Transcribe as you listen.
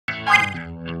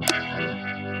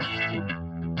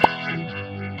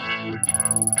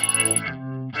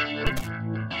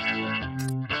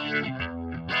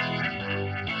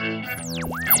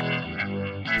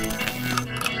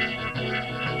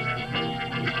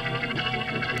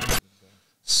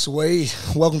Sweet.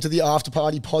 Welcome to the After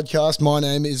Party Podcast. My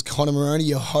name is Connor Moroney,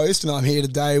 your host, and I'm here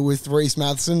today with Rhys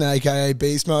Mathieson, aka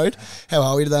Beast Mode. How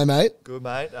are we today, mate? Good,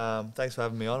 mate. Thanks for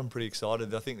having me on. I'm pretty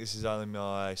excited. I think this is only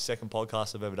my second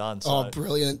podcast I've ever done. So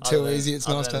Brilliant. Too easy. It's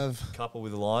nice to have a couple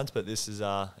with the Lions, but this is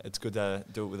it's good to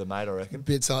do it with a mate, I reckon.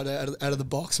 Bit side out of the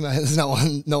box, mate. There's no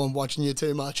one watching you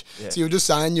too much. Yeah. So you were just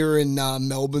saying you were in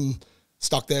Melbourne,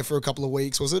 stuck there for a couple of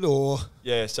weeks, was it? Or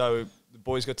yeah, so the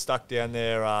boys got stuck down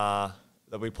there.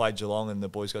 That we played Geelong, and the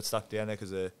boys got stuck down there because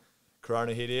the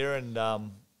Corona hit here, and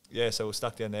so we're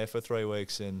stuck down there for 3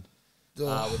 weeks, and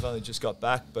we've only just got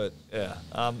back, but yeah,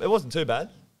 it wasn't too bad.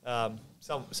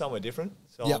 Somewhere different.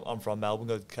 So yep. I'm from Melbourne,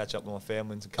 got to catch up with my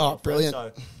family and some friends, brilliant. so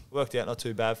it worked out not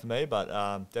too bad for me, but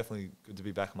definitely good to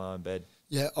be back in my own bed.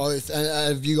 Yeah, and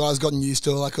have you guys gotten used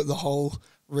to like the whole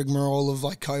rigmarole of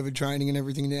like COVID training and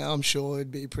everything now? I'm sure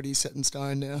it'd be pretty set in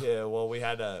stone now. Yeah, well, we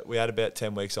had about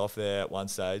 10 weeks off there at one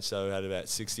stage, so we had about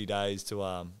 60 days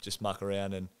to just muck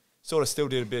around and sort of still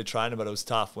did a bit of training, but it was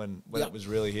tough when yep. it was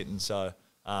really hitting. So,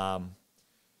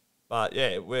 but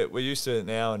yeah, we're used to it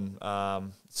now, and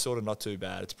it's sort of not too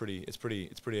bad. It's pretty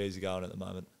easy going at the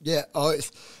moment. Yeah,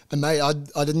 and mate,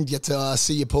 I didn't get to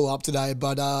see you pull up today,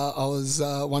 but I was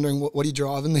wondering what are you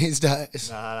driving these days?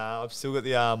 No, I've still got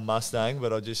the Mustang,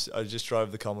 but I just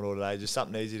drove the Commodore today, just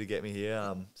something easy to get me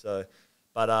here.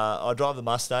 But I drive the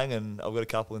Mustang, and I've got a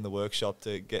couple in the workshop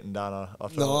to getting done. I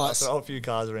throw a few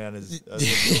cars around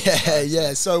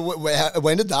yeah. So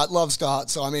when did that love start?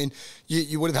 So I mean,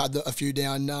 you would have had a few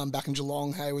down back in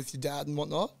Geelong, hey, with your dad and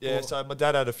whatnot. Yeah, or? So my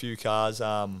dad had a few cars,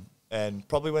 and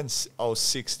probably when I was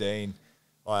 16,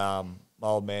 my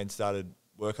old man started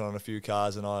working on a few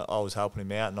cars, and I was helping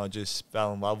him out, and I just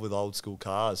fell in love with old school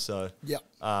cars. So yeah,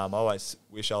 I always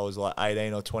wish I was like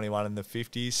 18 or 21 in the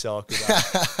 50s, so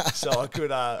I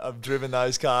could have driven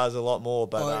those cars a lot more.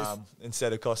 But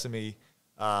instead of costing me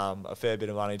a fair bit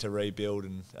of money to rebuild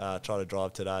and try to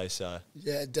drive today. So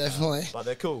yeah, definitely. But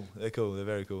they're cool. They're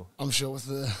very cool. I'm sure with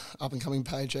the up and coming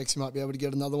paychecks, you might be able to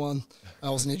get another one. I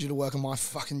also need you to work on my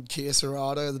fucking Kia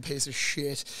Cerato, the piece of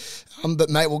shit. But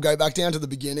mate, we'll go back down to the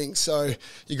beginning. So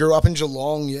you grew up in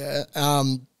Geelong, yeah.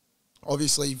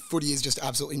 Obviously, footy is just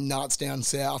absolutely nuts down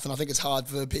south, and I think it's hard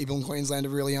for people in Queensland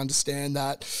to really understand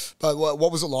that. But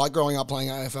what was it like growing up playing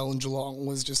AFL in Geelong?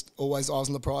 Was just always eyes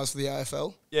on the prize for the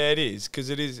AFL? Yeah, it is, because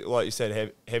it is, like you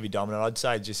said, heavy dominant. I'd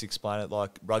say just explain it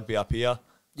like rugby up here.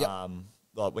 Yep.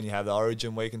 Like when you have the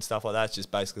Origin week and stuff like that, it's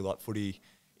just basically like footy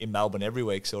in Melbourne every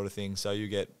week sort of thing. So you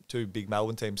get two big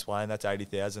Melbourne teams playing. That's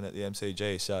 80,000 at the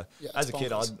MCG. So as a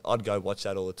kid, I'd go watch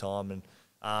that all the time.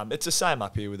 And it's the same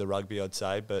up here with the rugby, I'd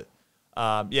say. But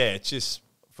it's just,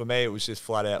 for me, it was just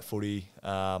flat out footy.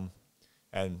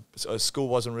 And so school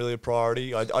wasn't really a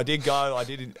priority. I did go. I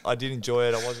did enjoy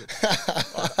it.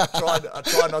 I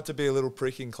tried not to be a little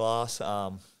prick in class.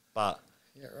 But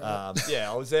I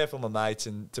was there for my mates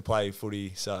and to play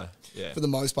footy. So yeah, for the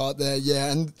most part, there.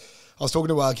 Yeah, and I was talking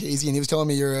to Keezy, and he was telling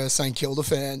me you're a St Kilda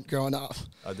fan growing up.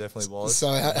 I definitely was.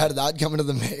 So how did that come into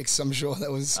the mix? I'm sure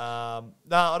that was... No,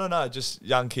 I don't know. Just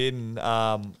young kid. And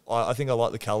I think I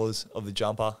like the colours of the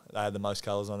jumper. They had the most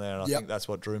colours on there, and I think that's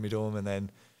what drew me to them. And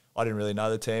then I didn't really know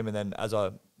the team. And then as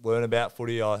I learned about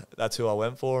footy, that's who I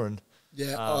went for. And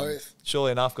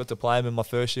surely enough, got to play them in my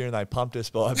first year, and they pumped us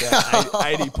by about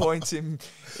 80 points in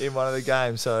one of the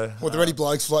games. So, were there any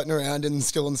blokes floating around and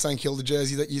still in the St Kilda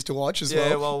jersey that you used to watch as well?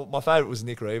 Yeah, well, my favourite was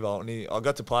Nick Revolt, and I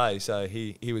got to play, so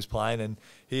he was playing, and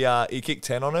he kicked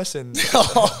 10 on us and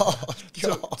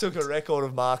took a record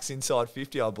of marks inside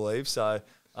 50, I believe. So.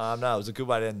 No, it was a good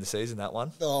way to end the season, that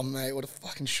one. Oh, mate, what a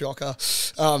fucking shocker.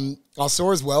 I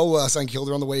saw as well St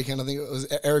Kilda on the weekend. I think it was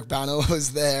Eric Banner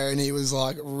was there, and he was,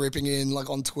 like, ripping in, like,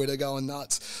 on Twitter going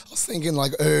nuts. I was thinking,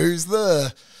 like, who's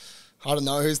the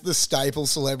staple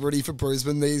celebrity for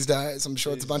Brisbane these days? I'm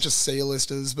sure it's a bunch of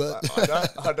C-listers, but...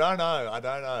 I don't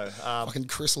know. Fucking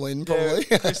Chris Lynn, probably.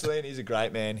 Yeah, Chris Lynn, he's a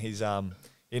great man. He's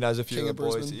he knows a few of the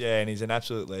boys. Brisbane. Yeah, and he's an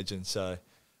absolute legend, so...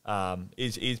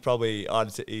 he's probably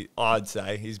I'd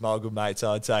say he's my good mate,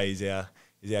 so I'd say he's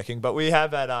our king. But we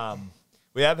have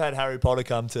had Harry Potter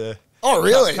come to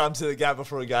come to the Gabba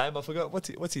for a game. I forgot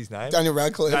what's his name. Daniel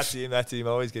Radcliffe. That's him.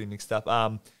 I always get him mixed up.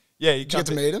 Did you get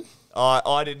to meet him?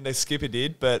 I didn't. The skipper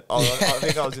did, but I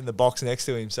think I was in the box next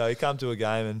to him. So he come to a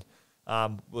game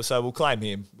and we'll claim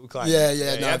him. He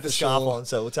had the scarf on,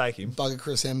 so we'll take him. Bugger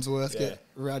Chris Hemsworth, get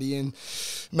Ruddy in,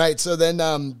 mate. So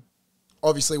then.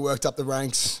 Obviously worked up the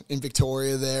ranks in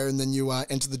Victoria there, and then you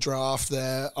entered the draft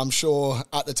there. I'm sure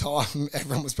at the time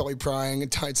everyone was probably praying,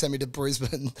 don't send me to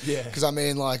Brisbane. Yeah. Because, I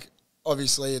mean, like,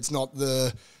 obviously it's not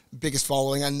the biggest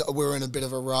following, and we were in a bit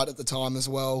of a rut at the time as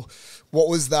well. What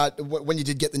was that, when you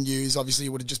did get the news, obviously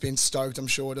you would have just been stoked, I'm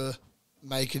sure, to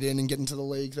make it in and get into the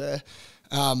league there.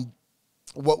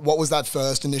 What was that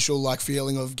first initial like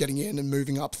feeling of getting in and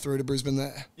moving up through to Brisbane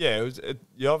there? Yeah,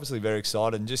 you're obviously very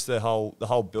excited, and just the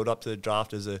whole build up to the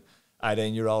draft as a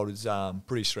 18-year-old is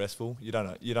pretty stressful. You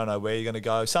don't know where you're going to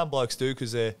go. Some blokes do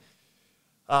because they're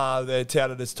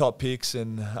touted as top picks,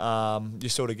 and you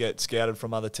sort of get scouted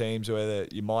from other teams whether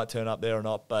you might turn up there or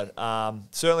not. But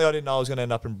certainly I didn't know I was going to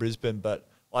end up in Brisbane, but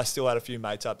I still had a few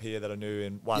mates up here that I knew,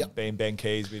 and one being Ben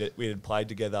Keys, we had played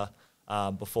together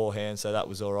beforehand, so that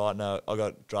was all right. And I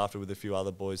got drafted with a few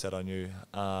other boys that I knew.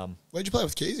 Where'd you play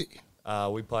with Keezy?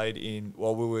 We played we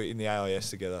were in the AIS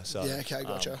together. So yeah, okay,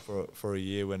 gotcha. For a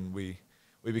year when we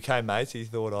became mates. He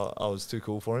thought I was too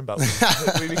cool for him, but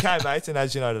we became mates, and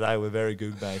as you know today, we're very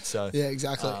good mates. So yeah,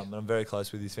 exactly. And I'm very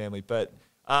close with his family. But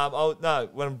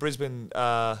when Brisbane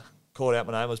called out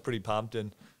my name, I was pretty pumped,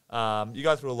 and you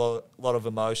go through a lot of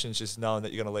emotions just knowing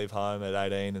that you're going to leave home at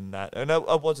 18 and that. And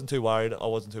I wasn't too worried. I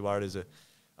wasn't too worried as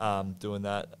doing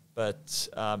that. But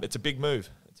it's a big move.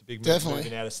 It's a big move. Definitely.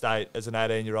 Moving out of state as an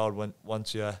 18-year-old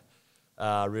once you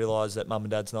realise that mum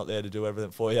and dad's not there to do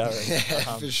everything for you. And,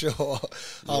 for sure. Yeah.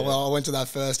 Oh, well, I went to that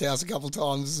first house a couple of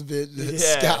times. It's a bit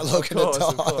scat looking at times.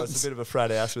 Of course. It's a bit of a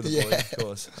frat house with the boys, of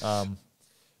course.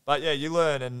 But yeah, you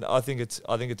learn, and I think it's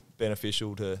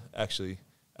beneficial to actually,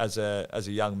 as a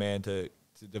young man, to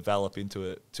develop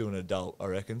into an adult, I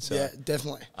reckon. So, yeah,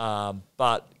 definitely.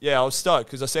 But yeah, I was stoked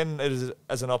because I seen it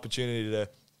as an opportunity to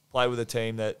play with a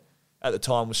team that at the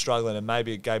time was struggling, and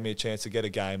maybe it gave me a chance to get a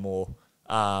game or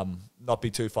not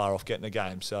be too far off getting a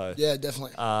game. So yeah,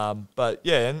 definitely. But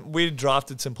yeah, and we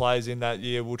drafted some players in that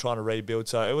year. We were trying to rebuild,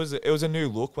 so it was a new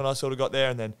look when I sort of got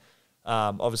there, and then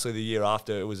obviously the year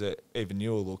after it was an even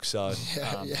newer look. So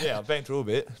yeah, I've been through a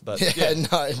bit, but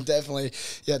no, definitely.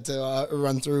 You had to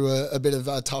run through a bit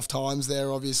of tough times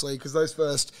there, obviously, because those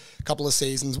first couple of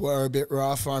seasons were a bit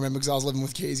rough. I remember because I was living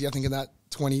with Keezy, I think in that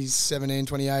 2017,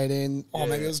 2018. Oh,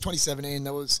 maybe it was 2017.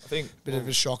 That was a bit of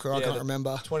a shocker. I can't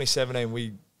remember. 2017,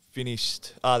 we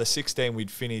finished the 16.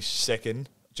 We'd finished second,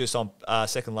 just on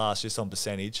second last, just on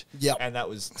percentage. Yeah, and that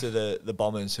was to the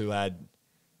Bombers who had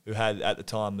at the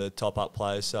time the top up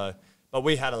players. So, but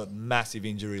we had a massive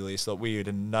injury list. Like we were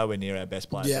nowhere near our best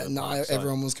players. Yeah, no,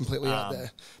 everyone was completely out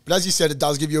there. But as you said, it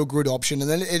does give you a good option, and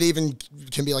then it even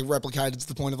can be like replicated to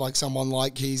the point of like someone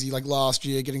like Keezy, like last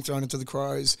year getting thrown into the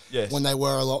Crows when they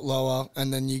were a lot lower,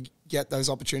 and then you get those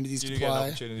opportunities to play. Get an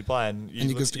opportunity to play, and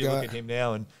you look at him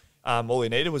now, and all he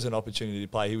needed was an opportunity to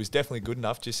play. He was definitely good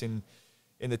enough. Just in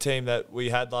the team that we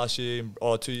had last year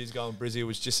or 2 years ago in Brizzy, it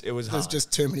was hard. There's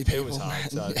just too many people. It was hard.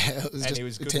 So. Yeah, it was just he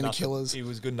was a good team enough of killers. He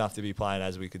was good enough to be playing,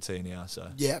 as we could see now. So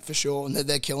yeah, for sure, and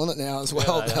they're killing it now as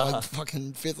well. Yeah, they're like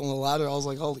fucking fifth on the ladder. I was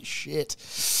like, holy shit.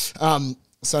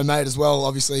 So, mate, as well,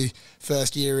 obviously,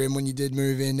 first year in when you did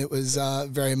move in, it was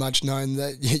very much known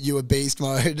that you were beast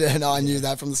mode, and I knew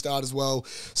that from the start as well.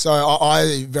 So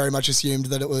I very much assumed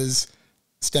that it was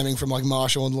stemming from like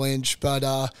Marshall and Lynch, but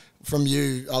from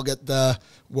you, I'll get the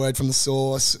word from the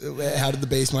source. How did the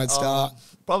beast mode start?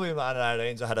 Probably in my under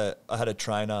 18s, I had a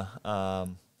trainer,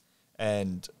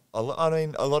 and I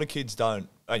mean a lot of kids when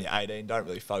you're 18, don't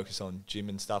really focus on gym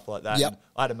and stuff like that. Yep.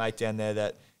 I had a mate down there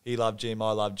that he loved gym,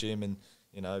 I loved gym, and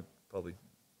probably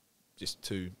just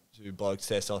two blokes,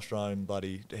 testosterone,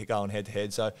 bloody going head to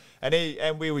head. So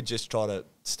and we would just try to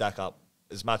stack up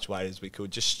as much weight as we could,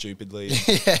 just stupidly,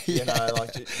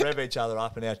 like just rev each other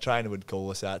up, and our trainer would call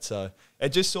us out. So it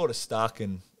just sort of stuck,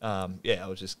 and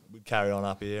we'd carry on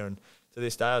up here, and to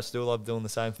this day I still love doing the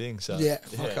same thing. So I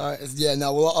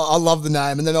love the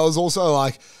name. And then I was also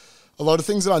like, a lot of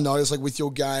things that I noticed, like with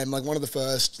your game, like one of the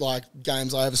first like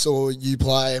games I ever saw you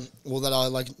play, or that I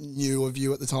like knew of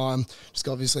you at the time, just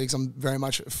obviously because I'm very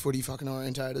much footy fucking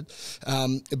orientated.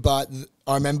 But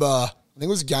I remember, I think it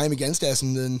was a game against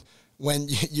Essendon, when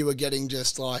you were getting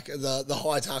just like the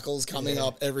high tackles coming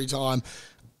up every time.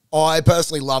 I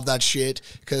personally love that shit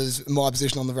because my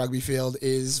position on the rugby field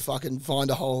is fucking find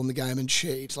a hole in the game and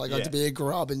cheat. Like I had to be a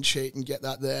grub and cheat and get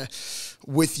that there.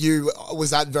 With you,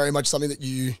 was that very much something that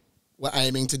you were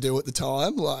aiming to do at the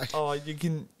time? Like, you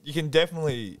can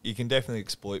definitely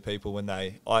exploit people when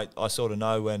I sort of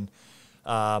know when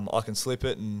I can slip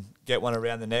it and get one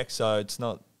around the neck. So it's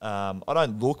not. I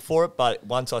don't look for it, but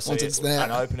once I see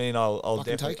an opening, I'll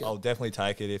definitely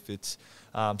take it if it's,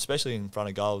 especially in front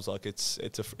of goals. Like it's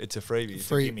a freebie,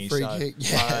 it's a gimme. Free kick,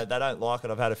 yeah. They don't like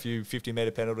it. I've had a few 50-metre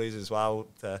penalties as well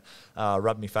to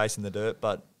rub me face in the dirt.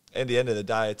 But at the end of the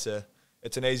day, it's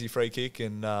an easy free kick,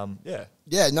 and no,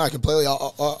 completely.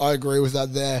 I agree with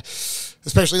that there.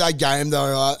 Especially that game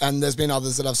though, and there's been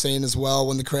others that I've seen as well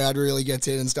when the crowd really gets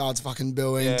in and starts fucking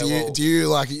booing. Yeah, do you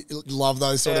like love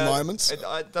those sort of moments? It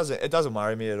doesn't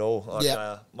worry me at all.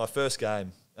 Like, my first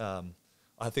game, I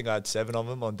think I had 7 of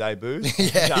them on debut.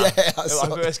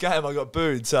 My first game I got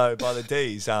booed by the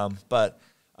D's. But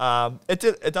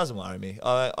it doesn't worry me.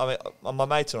 I mean, my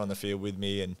mates are on the field with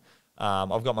me, and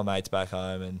I've got my mates back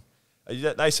home, and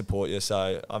they support you.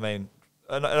 So I mean.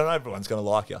 And not everyone's going to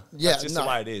like you. Yeah, that's just the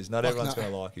way it is. Not everyone's going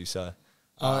to like you. So,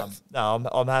 I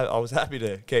was happy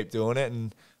to keep doing it,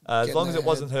 and as long as it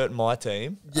wasn't hurting my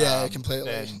team,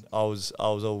 completely. Then I was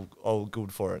all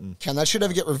good for it. And can that shit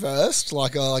ever get reversed?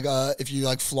 Like if you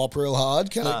like flop real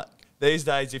hard, can it? These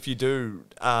days, if you do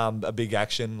a big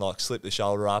action like slip the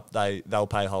shoulder up, they'll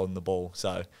pay holding the ball.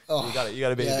 So you got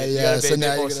to be a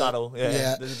bit more subtle.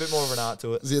 Yeah, there's a bit more of an art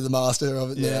to it. So you're the master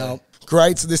of it now.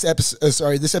 Great. So this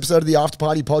episode of the After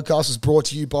Party podcast was brought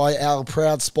to you by our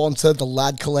proud sponsor, the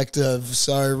Lad Collective.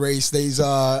 So Rhys, these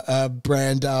are a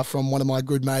brand from one of my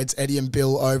good mates, Eddie and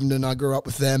Bill Ovenden. I grew up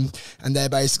with them, and they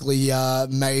basically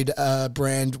made a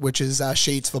brand which is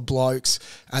sheets for blokes,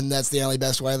 and that's the only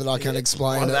best way that I can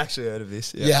explain it. I've actually heard of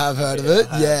this. Yeah. You have heard of it?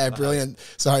 Yeah, brilliant.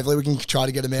 So hopefully we can try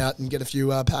to get them out and get a few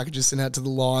packages sent out to the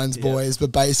Lions boys.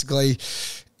 But basically,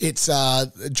 it's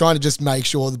trying to just make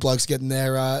sure the blokes getting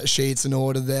their sheets in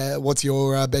order there. What's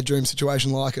your bedroom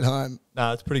situation like at home?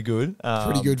 No, it's pretty good.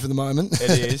 Pretty good for the moment.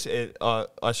 It is.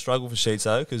 I struggle for sheets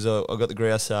though, because I've got the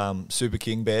Grouse Super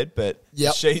King bed, but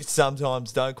the sheets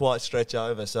sometimes don't quite stretch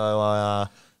over, so I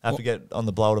have to get on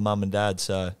the blower to mum and dad.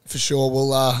 So for sure.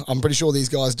 Well, I'm pretty sure these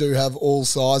guys do have all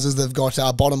sizes. They've got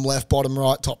bottom left, bottom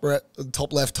right, top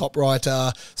left, top right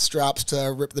straps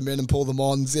to rip them in and pull them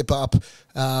on, zip up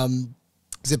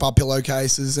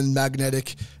pillowcases and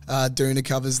magnetic doona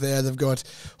covers there. They've got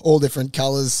all different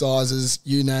colours, sizes,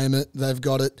 you name it. They've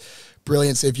got it.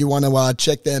 Brilliant. So if you want to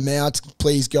check them out,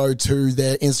 please go to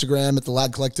their Instagram at The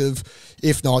Lad Collective.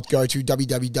 If not, go to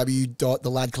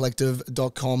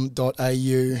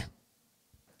www.theladcollective.com.au.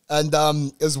 And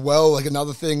as well, like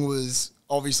another thing was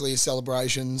obviously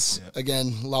celebrations. Yep.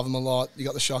 Again, love them a lot. You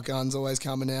got the shotguns always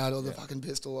coming out, or the fucking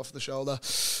pistol off the shoulder.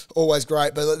 Always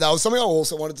great. But that was something I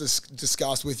also wanted to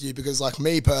discuss with you, because like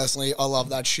me personally, I love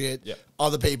that shit. Yep.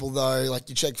 Other people though, like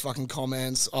you check fucking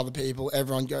comments, other people,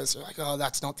 everyone goes like, oh,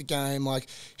 that's not the game, like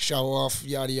show off,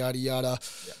 yada, yada, yada.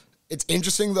 Yep. It's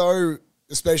interesting though,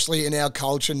 especially in our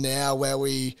culture now where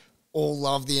we all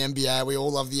love the NBA, we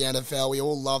all love the NFL, we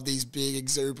all love these big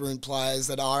exuberant players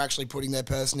that are actually putting their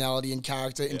personality and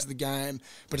character into the game.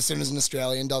 But as soon as an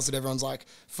Australian does it, everyone's like,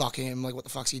 fuck him, like what the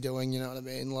fuck's he doing, you know what I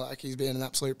mean? Like he's being an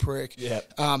absolute prick. Yeah.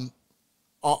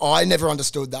 I never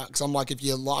understood that, because I'm like, if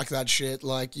you like that shit,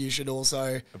 like you should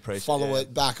also follow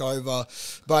it back over.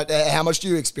 But how much do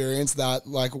you experience that,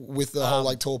 like with the whole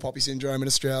like tall poppy syndrome in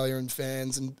Australia and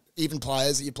fans and even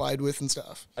players that you played with and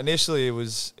stuff? Initially, it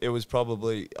was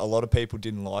probably a lot of people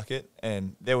didn't like it,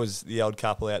 and there was the old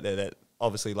couple out there that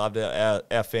obviously loved it.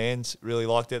 Our fans really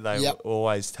liked it. They were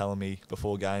always telling me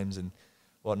before games and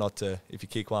whatnot to, if you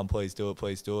kick one, please do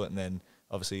it, and then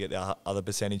obviously you get the other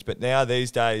percentage. But now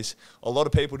these days, a lot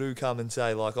of people do come and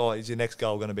say like, oh, is your next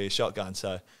goal going to be a shotgun?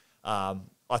 So I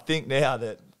think now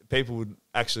that people would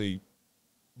actually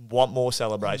want more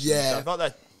celebrations. Yeah. So not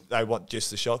that they want just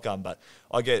the shotgun, but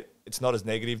I get it's not as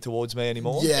negative towards me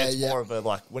anymore. Yeah, it's more of a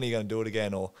like, when are you going to do it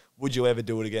again, or would you ever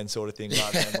do it again sort of thing,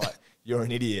 rather than like, you're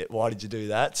an idiot, why did you do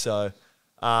that? So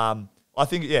I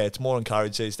think, it's more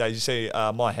encouraged these days. You see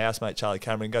my housemate, Charlie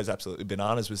Cameron, goes absolutely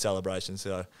bananas with celebrations.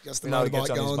 So he gets on his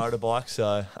motorbike.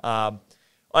 So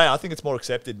I think it's more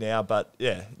accepted now. But,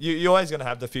 you're always going to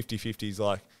have the 50-50s,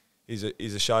 like he's a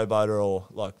showboater, or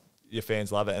like your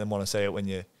fans love it and want to see it when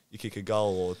you kick a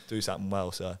goal or do something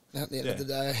well. So at the end of the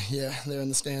day, they're in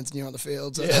the stands and you're on the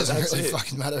field. So it doesn't really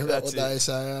fucking matter about what they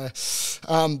say.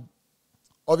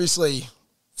 Obviously,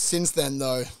 since then,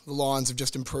 though, the Lions have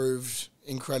just improved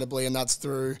incredibly, and that's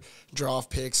through draft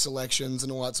picks, selections,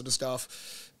 and all that sort of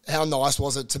stuff. How nice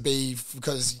was it to be,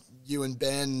 because you and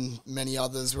Ben, many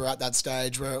others, were at that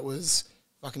stage where it was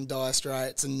fucking dire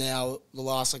straits, and now the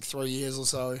last like 3 years or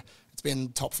so, it's been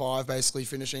top 5 basically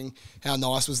finishing. How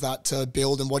nice was that to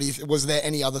build, and what do you was there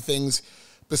any other things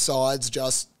besides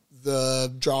just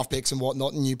the draft picks and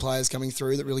whatnot and new players coming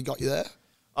through that really got you there?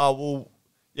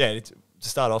 To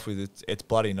start off with, it's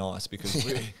bloody nice, because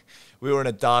we were in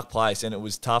a dark place, and it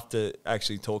was tough to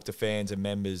actually talk to fans and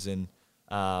members, and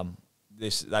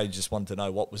they just wanted to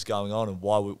know what was going on and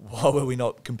why were we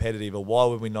not competitive, or why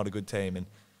were we not a good team. And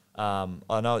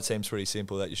I know it seems pretty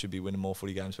simple that you should be winning more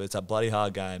footy games, but it's a bloody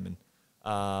hard game. And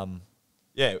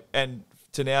and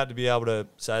to now to be able to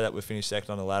say that we've finished second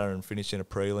on the ladder and finished in a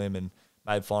prelim and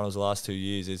made finals the last 2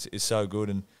 years is so good,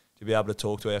 and to be able to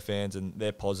talk to our fans and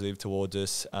they're positive towards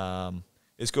us,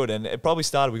 it's good. And it probably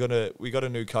started. We got a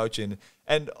new coach in,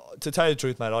 and to tell you the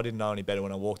truth, mate, I didn't know any better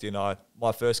when I walked in.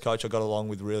 My first coach I got along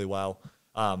with really well.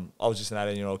 I was just an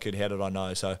 18-year-old kid. How did I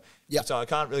know? So I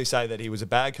can't really say that he was a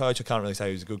bad coach. I can't really say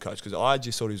he was a good coach because I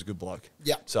just thought he was a good bloke.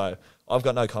 Yeah. So I've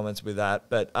got no comments with that.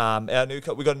 But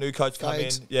we got a new coach come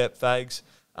in. Yeah, Fags.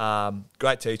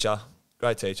 Great teacher,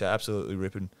 absolutely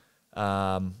ripping.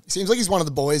 Seems like he's one of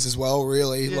the boys as well,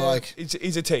 really. Yeah, like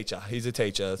he's a teacher.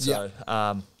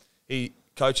 So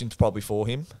coaching's probably for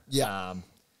him. Yeah.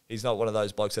 He's not one of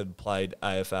those blokes that had played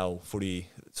AFL footy,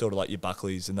 sort of like your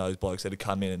Buckleys and those blokes that had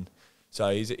come in. And so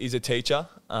he's a teacher.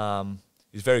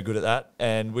 He's very good at that.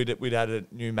 And we'd had a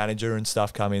new manager and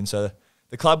stuff come in. So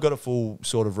the club got a full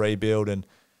sort of rebuild, and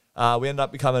we ended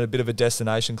up becoming a bit of a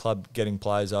destination club, getting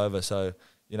players over. So,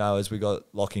 as we got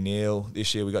Lockie Neal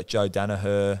this year, we got Joe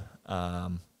Danaher.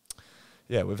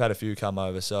 We've had a few come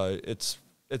over. So it's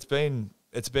been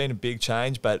a big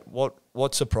change. But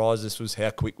what surprised us was how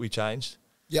quick we changed.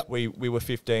 Yep. We were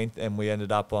 15th, and we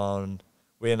ended up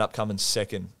coming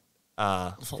second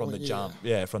from the jump.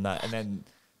 Yeah, from that. And then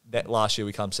that last year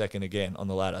we come second again on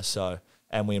the ladder. So,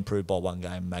 and we improved by one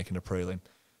game, making a prelim.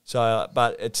 So,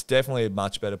 but it's definitely a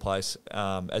much better place,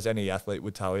 as any athlete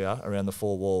would tell you, around the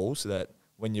four walls, that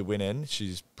when you're winning,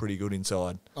 she's pretty good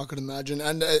inside. I could imagine.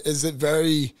 And is it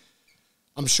very...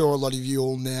 I'm sure a lot of you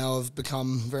all now have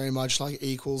become very much like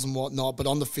equals and whatnot, but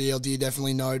on the field, do you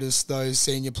definitely notice those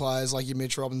senior players like your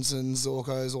Mitch Robinsons,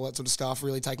 Zorkos, all that sort of stuff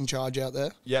really taking charge out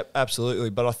there? Yep,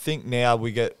 absolutely. But I think now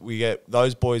we get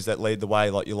those boys that lead the way,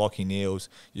 like your Lockie Neals,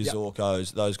 your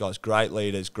Zorkos, those guys, great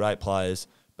leaders, great players.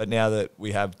 But now that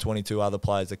we have 22 other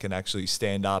players that can actually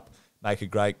stand up, make a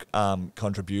great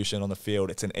contribution on the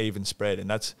field, it's an even spread, and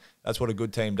that's what a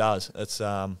good team does. It's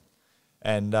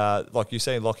And like you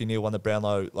say, Lockie Neal won the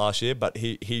Brownlow last year, but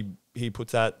he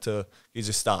puts that to... He's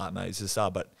a star, mate. He's a star,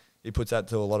 but he puts that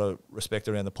to a lot of respect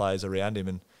around the players around him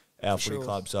and our footy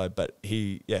club. So, but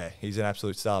he's an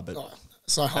absolute star. But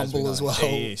so humble as well.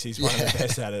 He is. He's one of the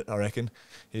best at it, I reckon.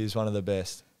 He's one of the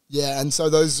best. Yeah, and so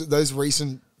those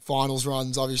recent finals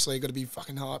runs obviously got to be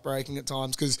fucking heartbreaking at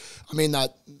times because, I mean,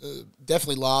 that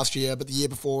definitely last year, but the year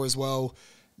before as well,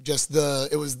 because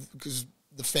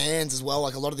the fans as well,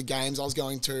 like a lot of the games I was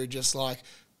going to, just like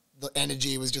the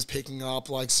energy was just picking up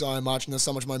like so much, and there's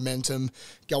so much momentum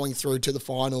going through to the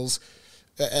finals.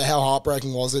 How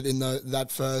heartbreaking was it in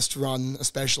that first run,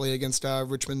 especially against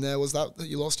Richmond? There was that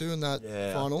you lost to in that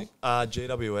final.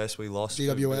 GWS we lost.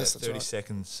 GWS, 30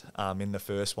 seconds in the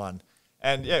first one,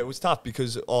 and it was tough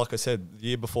because, like I said, the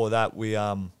year before that we'd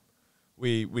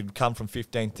come from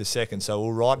 15th to second, so we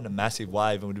were riding a massive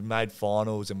wave, and we'd made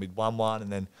finals and we'd won one,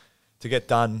 and then to get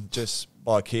done just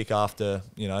by a kick after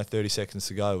 30 seconds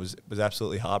to go was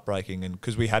absolutely heartbreaking, and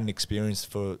because we hadn't experienced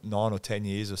for 9 or 10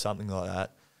 years or something like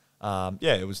that.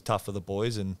 It was tough for the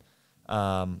boys, and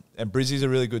Brizzy's a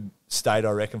really good state, I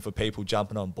reckon, for people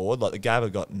jumping on board. Like the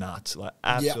Gabba got nuts, like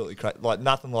absolutely crazy, like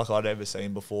nothing like I'd ever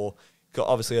seen before.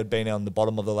 Obviously, I'd been on the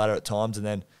bottom of the ladder at times, and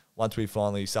then once we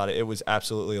finally started, it was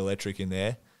absolutely electric in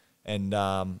there. And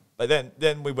but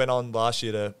then we went on last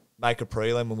year to make a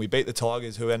prelim when we beat the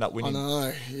Tigers, who ended up winning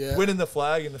the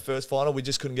flag in the first final. We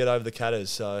just couldn't get over the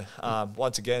Catters. So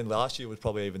once again, last year was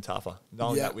probably even tougher,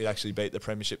 knowing that we'd actually beat the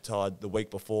premiership side the week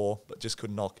before, but just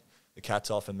couldn't knock the Cats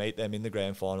off and meet them in the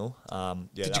grand final.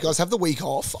 Did you guys have the week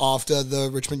off after the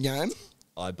Richmond game?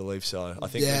 I believe so. I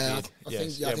think we did.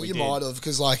 I think you might have,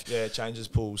 because it changes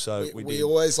pools. So we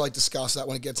always discuss that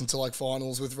when it gets into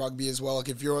finals with rugby as well. Like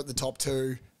if you're at the top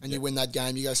two and you win that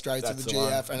game, you go straight to the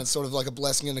GF, and it's sort of like a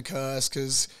blessing and a curse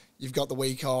because you've got the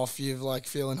week off. You're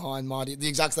feeling high and mighty. The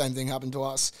exact same thing happened to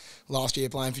us last year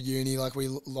playing for uni. Like we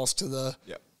lost to the.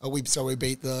 We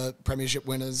beat the premiership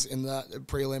winners in that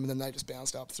prelim, and then they just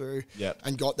bounced up through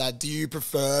and got that. Do you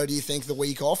think the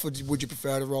week off, or would you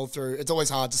prefer to roll through? It's always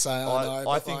hard to say.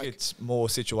 I think it's more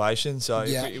situation. So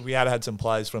if we had some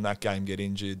players from that game get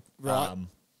injured, right?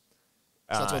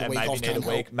 So that's what a week maybe off need a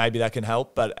week, maybe that can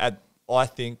help. But I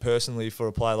think personally, for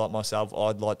a player like myself,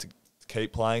 I'd like to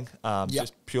keep playing,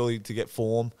 just purely to get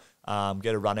form,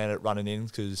 get a run at it, running in,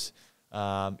 because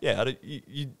I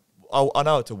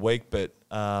know it's a week, but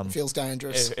it feels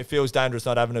dangerous. It feels dangerous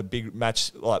not having a big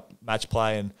match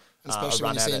play, and especially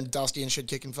when you're seeing Dusty and shit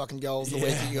kicking fucking goals the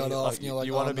week you got off. And you're like,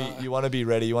 you want to be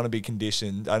ready, you want to be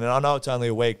conditioned. And I know it's only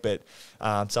a week, but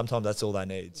sometimes that's all they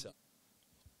need. So.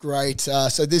 Great.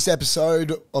 So this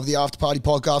episode of the After Party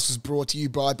podcast was brought to you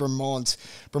by Bremont.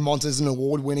 Bremont is an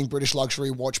award-winning British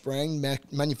luxury watch brand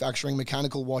manufacturing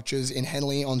mechanical watches in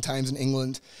Henley-on-Thames in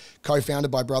England. Co-founded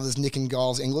by brothers Nick and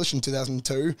Giles English in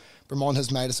 2002, Bremont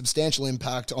has made a substantial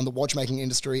impact on the watchmaking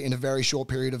industry in a very short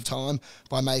period of time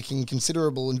by making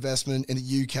considerable investment in a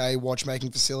UK watchmaking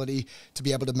facility to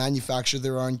be able to manufacture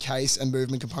their own case and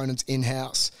movement components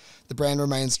in-house. The brand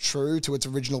remains true to its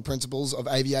original principles of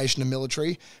aviation and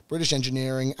military, British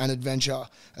engineering and adventure,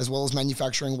 as well as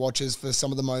manufacturing watches for some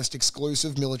of the most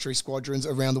exclusive military squadrons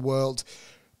around the world.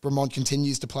 Bremont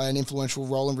continues to play an influential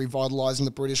role in revitalising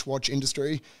the British watch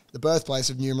industry, the birthplace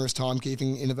of numerous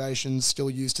timekeeping innovations still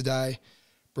used today.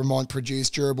 Bremont produce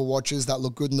durable watches that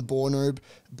look good in the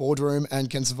boardroom and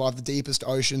can survive the deepest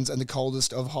oceans and the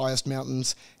coldest of highest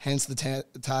mountains, hence the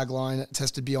tagline,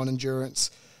 tested beyond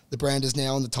endurance. The brand is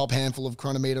now in the top handful of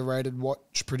chronometer-rated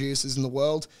watch producers in the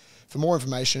world. For more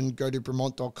information, go to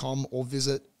bremont.com or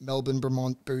visit Melbourne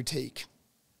Bremont Boutique.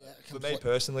 For me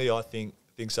personally, I think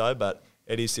so, but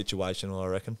it is situational, I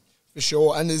reckon. For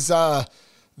sure. And is the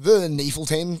NEFL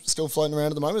team still floating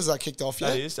around at the moment? Is that kicked off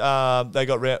yet? It is. They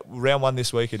got round one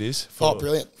this week. It is.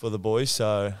 Brilliant for the boys.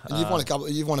 So and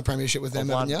you've won a premiership with them,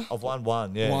 haven't you? I've won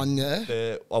one. Yeah.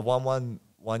 I won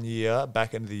one year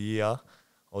back into the year.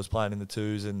 I was playing in the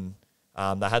twos, and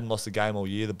they hadn't lost a game all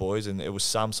year, the boys, and it was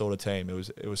some sort of team.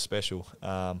 It was special.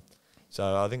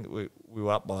 So I think we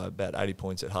were up by about 80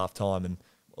 points at half time, and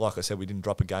like I said, we didn't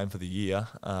drop a game for the year.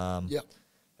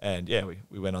 And yeah,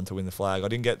 we went on to win the flag. I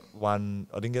didn't get the one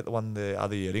the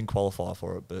other year. I didn't qualify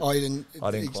for it, but I didn't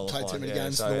qualify. Play too many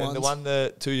games so for the ones. The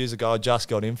one 2 years ago, I just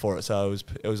got in for it, so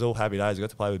it was all happy days. I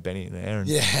got to play with Benny in there, and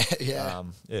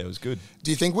it was good. Do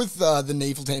you think with the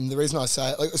NEFL team, the reason I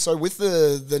say it, so with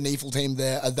the NEFL team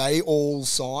there, are they all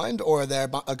signed, or are there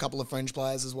a couple of French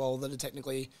players as well that are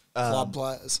technically club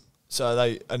players?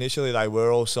 So initially they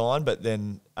were all signed, but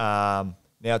then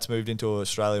now it's moved into an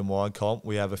Australian-wide comp.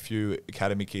 We have a few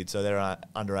academy kids, so they're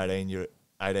under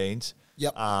 18s.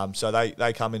 Yep. So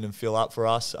they come in and fill up for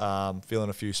us, fill in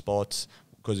a few spots,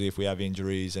 because if we have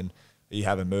injuries and you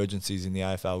have emergencies in the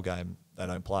AFL game, they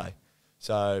don't play.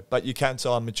 So, but you can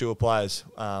sign mature players.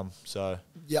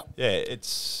 Yeah,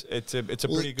 it's a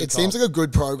pretty good. It seems like a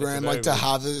good program,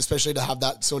 especially to have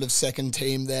that sort of second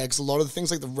team there, because a lot of the things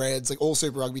like the Reds, like all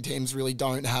Super Rugby teams, really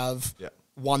don't have. Yeah.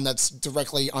 One that's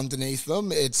directly underneath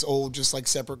them. It's all just like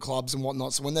separate clubs and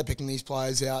whatnot. So when they're picking these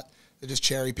players out, they're just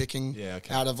cherry picking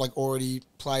out of like already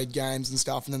played games and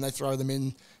stuff, and then they throw them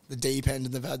in the deep end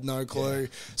and they've had no clue. Yeah.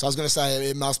 So I was going to say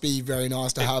it must be very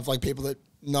nice to have like people that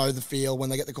know the feel when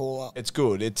they get the call up. It's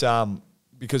good. It's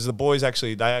because the boys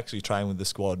actually train with the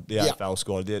squad, the AFL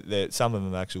squad. Some of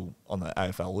them are actually on the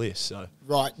AFL list. So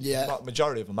right, yeah.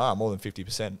 Majority of them are, more than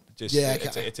 50%.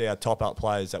 It's our top-up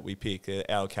players that we pick,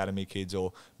 our academy kids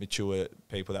or mature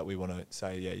people that we want to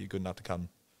say, yeah, you're good enough to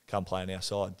come play on our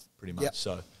side, pretty much. Yep.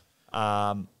 So,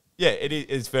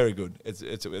 it's very good.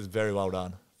 It's very well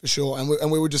done. For sure,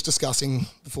 and we were just discussing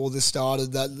before this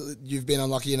started that you've been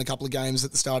unlucky in a couple of games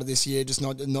at the start of this year, just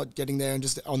not getting there, and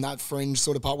just on that fringe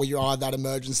sort of part where you are that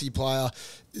emergency player.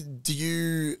 Do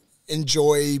you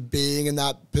enjoy being in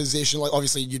that position? Like,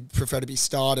 obviously, you'd prefer to be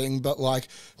starting, but like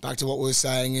back to what we were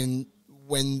saying, and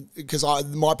because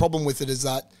my problem with it is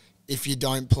that if you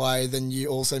don't play, then you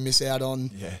also miss out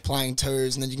on playing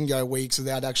twos, and then you can go weeks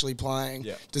without actually playing.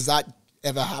 Yeah. Does that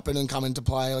ever happen and come into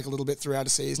play like a little bit throughout a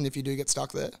season if you do get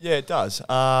stuck there? Yeah, it does.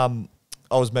 I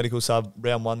was medical sub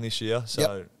round one this year,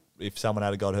 so if someone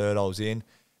had got hurt, I was in,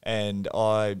 and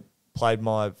I played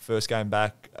my first game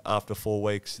back after 4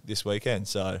 weeks this weekend.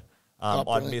 So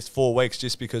I'd missed 4 weeks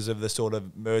just because of the sort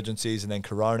of emergencies, and then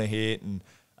Corona hit, and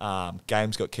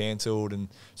games got cancelled, and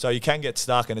so you can get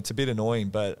stuck, and it's a bit annoying,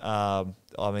 but I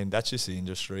mean, that's just the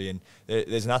industry, and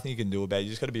there's nothing you can do about it. You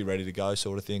just got to be ready to go,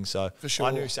 sort of thing. So for sure.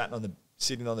 I knew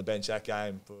sitting on the bench that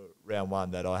game for round one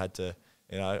that I had to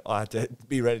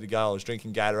be ready to go. I was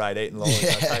drinking Gatorade, eating lollies.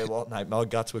 I tell you what, mate, my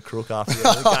guts were crook after the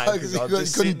end of the game because I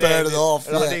just couldn't burn it off.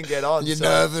 And I didn't get on. You're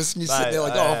nervous and you're sitting there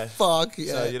like, oh fuck.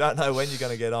 Yeah. So you don't know when you're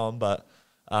going to get on, but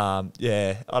I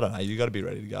don't know. You got to be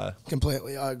ready to go.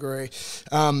 Completely, I agree.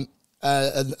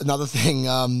 Another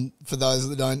thing, for those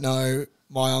that don't know,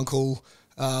 my uncle,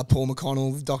 Paul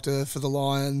McConnell, doctor for the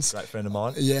Lions. Great friend of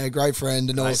mine. Yeah, great friend,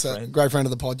 and great friend of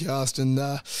the podcast. And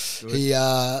he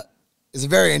is a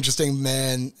very interesting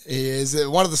man. He is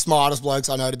one of the smartest blokes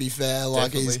I know, to be fair.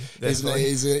 Like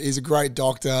he's a great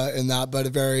doctor in that, but a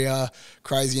very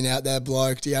crazy and out there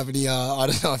bloke. Do you have any, I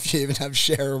don't know if you even have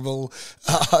shareable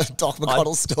Doc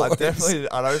McConnell stories?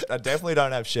 I definitely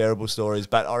don't have shareable stories,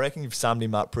 but I reckon you've summed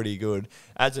him up pretty good.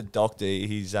 As a doctor,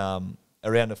 he's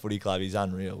around the footy club, he's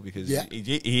unreal because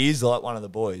he is like one of the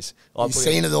boys. He's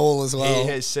seen it all as well. He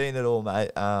has seen it all,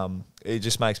 mate. It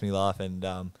just makes me laugh,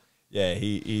 and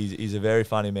he's a very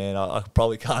funny man. I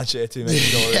probably can't share too many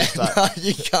stories, but no,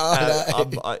 you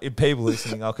can't. If people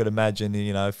listening, I could imagine,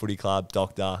 footy club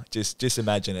doctor. Just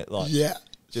imagine it, like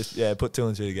put two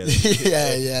and two together.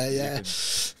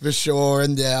 For sure.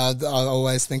 And I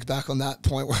always think back on that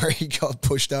point where he got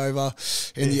pushed over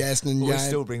in the Essendon game. We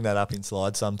still bring that up in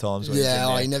slides sometimes. When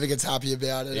he never gets happy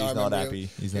about it. He's not happy.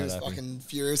 He was fucking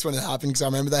furious when it happened because I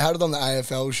remember they had it on the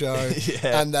AFL show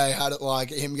and they had it like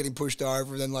him getting pushed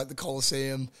over and then like the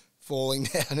Coliseum falling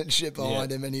down and shit behind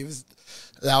him, and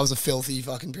that was a filthy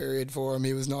fucking period for him.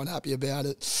 He was not happy about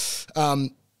it.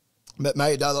 But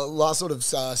mate, the last sort of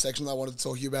section that I wanted to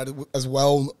talk to you about as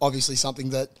well, obviously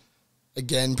something that,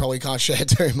 again, probably can't share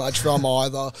too much from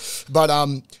either, but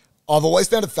I've always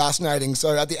found it fascinating.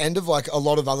 So at the end of like a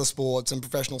lot of other sports and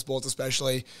professional sports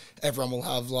especially, everyone will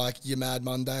have like your Mad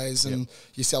Mondays and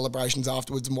your celebrations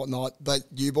afterwards and whatnot. But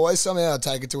you boys somehow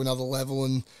take it to another level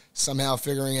and somehow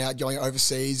figuring out going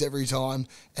overseas every time.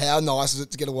 How nice is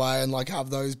it to get away and like have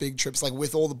those big trips like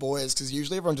with all the boys? Because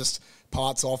usually everyone just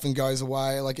parts off and goes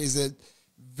away. Like, is it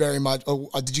very much...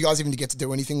 did you guys even get to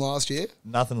do anything last year?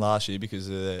 Nothing last year because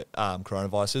of the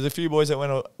coronavirus. There's a few boys that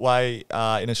went away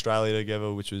in Australia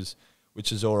together, which is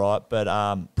all right.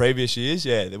 But previous years,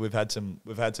 we've had some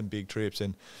big trips,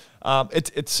 and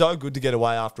it's so good to get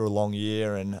away after a long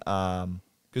year, and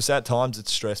because at times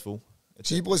it's stressful.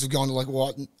 So you boys have gone to like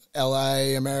what?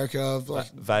 LA, America,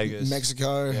 like Vegas,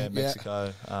 Mexico. Yeah,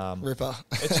 Mexico. Ripper.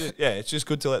 It's just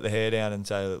good to let the hair down and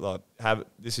say like,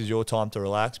 this is your time to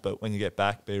relax, but when you get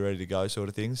back, be ready to go, sort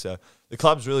of thing. So the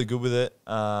club's really good with it.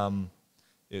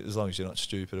 As long as you're not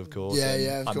stupid, of course.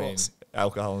 Of course.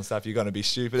 Alcohol and stuff, you're going to be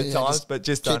stupid at times, but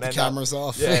just don't keep the cameras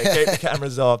off. Yeah, keep the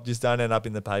cameras off. Just don't end up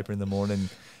in the paper in the morning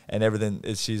and everything.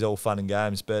 She's all fun and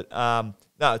games. But no,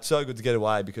 it's so good to get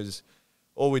away because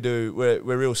all we do,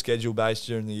 we're real schedule based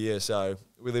during the year, so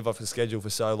we live off a schedule for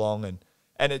so long,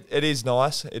 and it is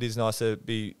nice. It is nice to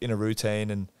be in a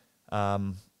routine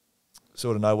and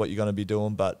sort of know what you're going to be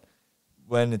doing. But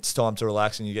when it's time to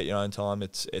relax and you get your own time,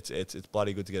 it's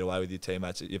bloody good to get away with your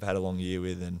teammates that you've had a long year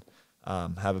with and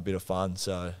have a bit of fun.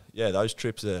 So yeah, those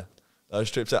trips are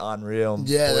unreal.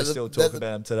 We still talk about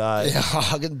them today.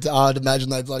 Yeah, I'd imagine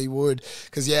they bloody would.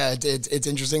 Because it's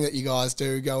interesting that you guys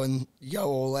do go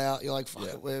all out. You're like, fuck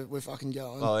it, we're fucking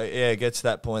going. Oh yeah, it gets to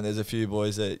that point. There's a few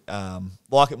boys that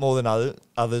like it more than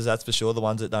others. That's for sure. The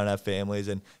ones that don't have families,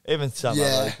 and even some of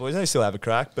those boys, they still have a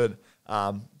crack. But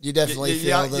you definitely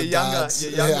feel the younger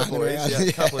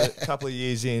boys. Couple of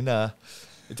years in.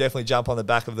 Definitely jump on the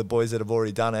back of the boys that have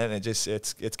already done it, and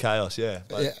it's chaos.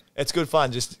 It's good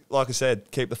fun. Just like I said,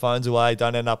 keep the phones away.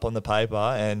 Don't end up on the paper,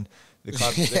 and the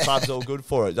club's all good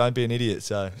for it. Don't be an idiot.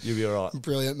 So you'll be all right.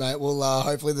 Brilliant, mate. Well,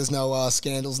 hopefully there's no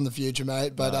scandals in the future,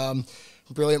 mate. But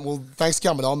brilliant. Well, thanks for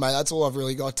coming on, mate. That's all I've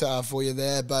really got for you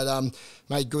there. But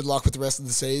mate, good luck with the rest of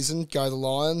the season. Go the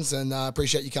Lions, and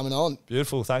appreciate you coming on.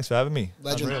 Beautiful. Thanks for having me.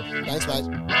 Legend. Unreal. Thanks,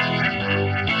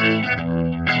 mate.